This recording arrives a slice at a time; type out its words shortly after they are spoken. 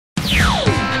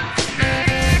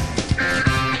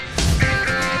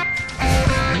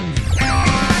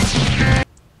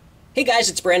Hey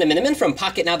guys, it's Brandon Miniman from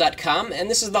Pocketnow.com, and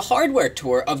this is the hardware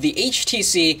tour of the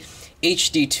HTC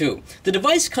HD2. The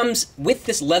device comes with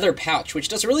this leather pouch, which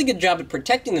does a really good job at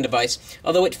protecting the device,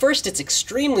 although at first it's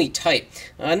extremely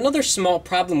tight. Another small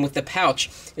problem with the pouch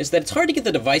is that it's hard to get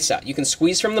the device out. You can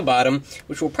squeeze from the bottom,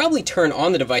 which will probably turn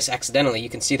on the device accidentally, you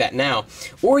can see that now,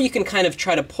 or you can kind of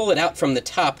try to pull it out from the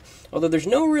top, although there's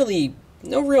no real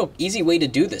easy way to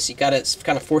do this. You gotta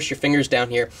kind of force your fingers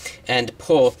down here and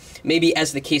pull. Maybe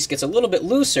as the case gets a little bit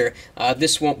looser,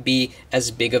 this won't be as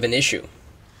big of an issue.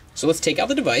 So let's take out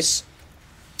the device.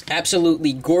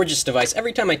 Absolutely gorgeous device.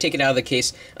 Every time I take it out of the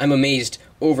case, I'm amazed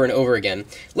over and over again.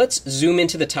 Let's zoom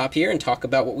into the top here and talk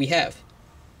about what we have.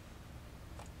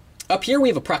 Up here we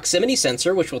have a proximity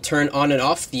sensor, which will turn on and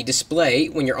off the display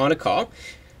when you're on a call.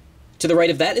 To the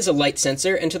right of that is a light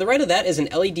sensor, and to the right of that is an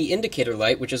LED indicator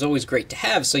light, which is always great to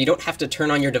have, so you don't have to turn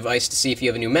on your device to see if you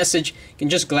have a new message. You can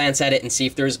just glance at it and see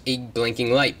if there's a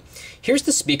blinking light. Here's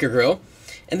the speaker grill,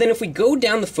 and then if we go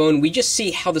down the phone, we just see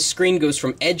how the screen goes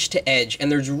from edge to edge,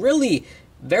 and there's really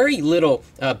very little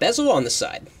bezel on the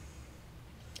side.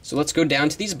 So let's go down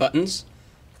to these buttons.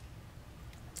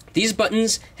 These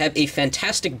buttons have a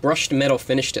fantastic brushed metal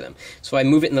finish to them. So if I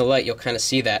move it in the light, you'll kind of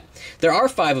see that. There are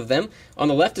 5 of them. On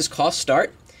the left is Call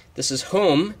Start. This is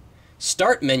Home,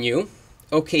 Start Menu,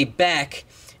 OK Back,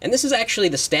 and this is actually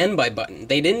the standby button.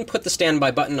 They didn't put the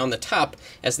standby button on the top,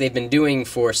 as they've been doing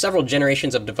for several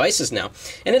generations of devices now.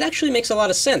 And it actually makes a lot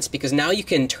of sense, because now you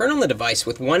can turn on the device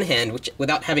with one hand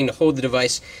without having to hold the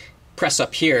device, press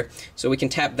up here. So we can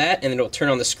tap that and it'll turn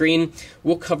on the screen.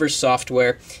 We'll cover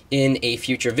software in a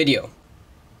future video.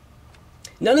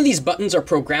 None of these buttons are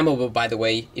programmable, by the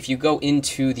way. If you go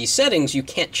into the settings, you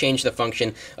can't change the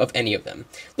function of any of them.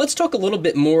 Let's talk a little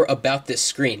bit more about this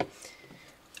screen.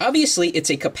 Obviously,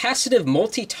 it's a capacitive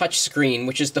multi-touch screen,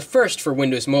 which is the first for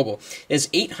Windows Mobile. It has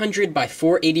 800 by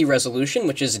 480 resolution,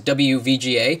 which is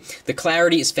WVGA. The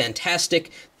clarity is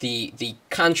fantastic. The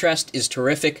contrast is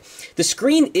terrific. The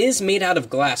screen is made out of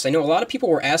glass. I know a lot of people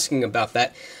were asking about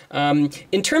that.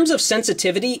 In terms of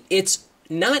sensitivity, it's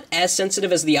not as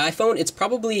sensitive as the iPhone. It's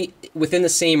probably within the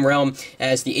same realm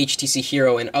as the HTC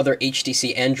Hero and other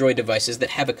HTC Android devices that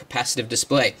have a capacitive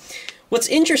display. What's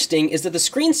interesting is that the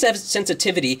screen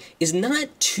sensitivity is not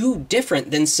too different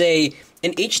than, say,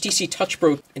 an HTC Touch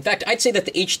Pro. In fact, I'd say that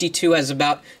the HD2 has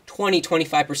about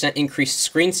 20-25% increased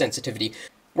screen sensitivity.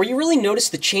 Where you really notice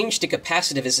the change to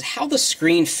capacitive is how the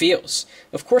screen feels.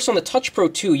 Of course, on the Touch Pro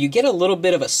 2, you get a little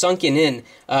bit of a sunken-in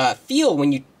feel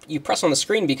when you press on the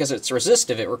screen because it's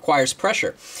resistive, it requires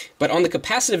pressure. But on the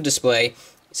capacitive display,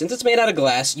 since it's made out of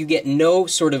glass, you get no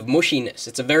sort of mushiness.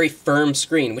 It's a very firm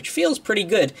screen, which feels pretty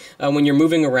good when you're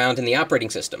moving around in the operating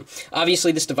system.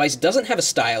 Obviously, this device doesn't have a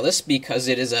stylus because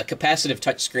it is a capacitive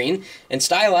touchscreen, and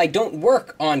styli don't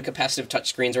work on capacitive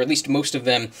touchscreens, or at least most of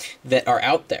them that are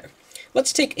out there.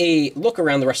 Let's take a look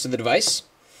around the rest of the device.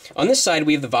 On this side,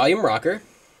 we have the volume rocker.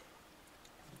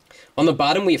 On the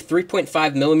bottom, we have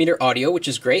 3.5mm audio, which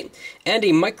is great, and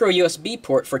a micro USB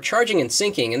port for charging and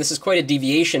syncing, and this is quite a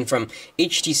deviation from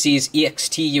HTC's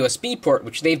EXT USB port,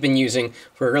 which they've been using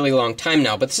for a really long time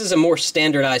now, but this is a more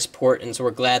standardized port, and so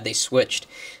we're glad they switched.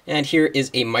 And here is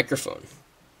a microphone.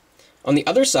 On the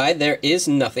other side, there is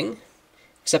nothing,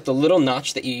 except a little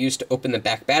notch that you use to open the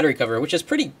back battery cover, which is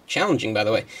pretty challenging, by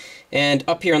the way. And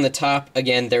up here on the top,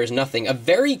 again, there's nothing. A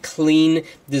very clean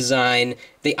design.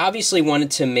 They obviously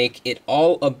wanted to make it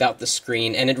all about the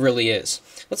screen, and it really is.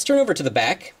 Let's turn over to the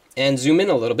back and zoom in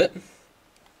a little bit.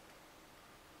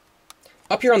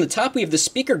 Up here on the top, we have the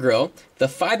speaker grill, the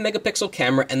 5-megapixel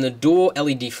camera, and the dual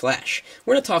LED flash.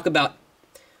 We're going to talk about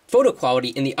photo quality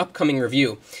in the upcoming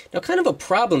review. Now, kind of a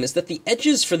problem is that the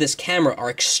edges for this camera are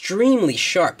extremely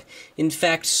sharp. In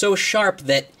fact, so sharp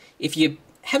that if you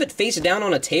have it face down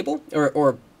on a table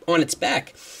or on its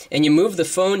back and you move the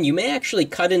phone, you may actually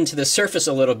cut into the surface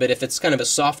a little bit if it's kind of a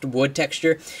soft wood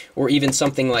texture or even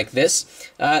something like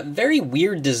this. Very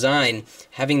weird design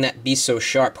having that be so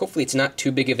sharp. Hopefully it's not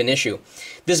too big of an issue.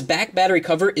 This back battery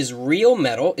cover is real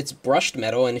metal. It's brushed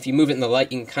metal, and if you move it in the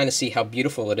light, you can kind of see how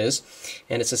beautiful it is.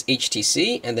 And it says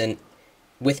HTC, and then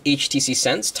with HTC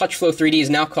Sense. TouchFlow 3D is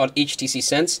now called HTC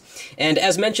Sense. And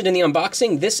as mentioned in the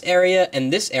unboxing, this area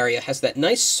and this area has that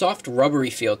nice soft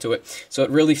rubbery feel to it, so it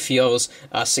really feels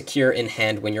secure in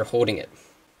hand when you're holding it.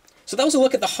 So that was a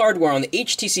look at the hardware on the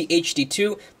HTC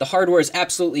HD2. The hardware is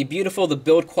absolutely beautiful, the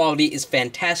build quality is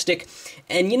fantastic,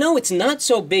 and you know, it's not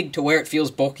so big to where it feels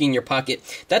bulky in your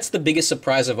pocket. That's the biggest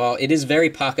surprise of all. It is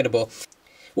very pocketable.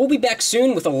 We'll be back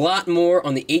soon with a lot more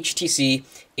on the HTC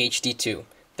HD2.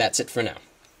 That's it for now.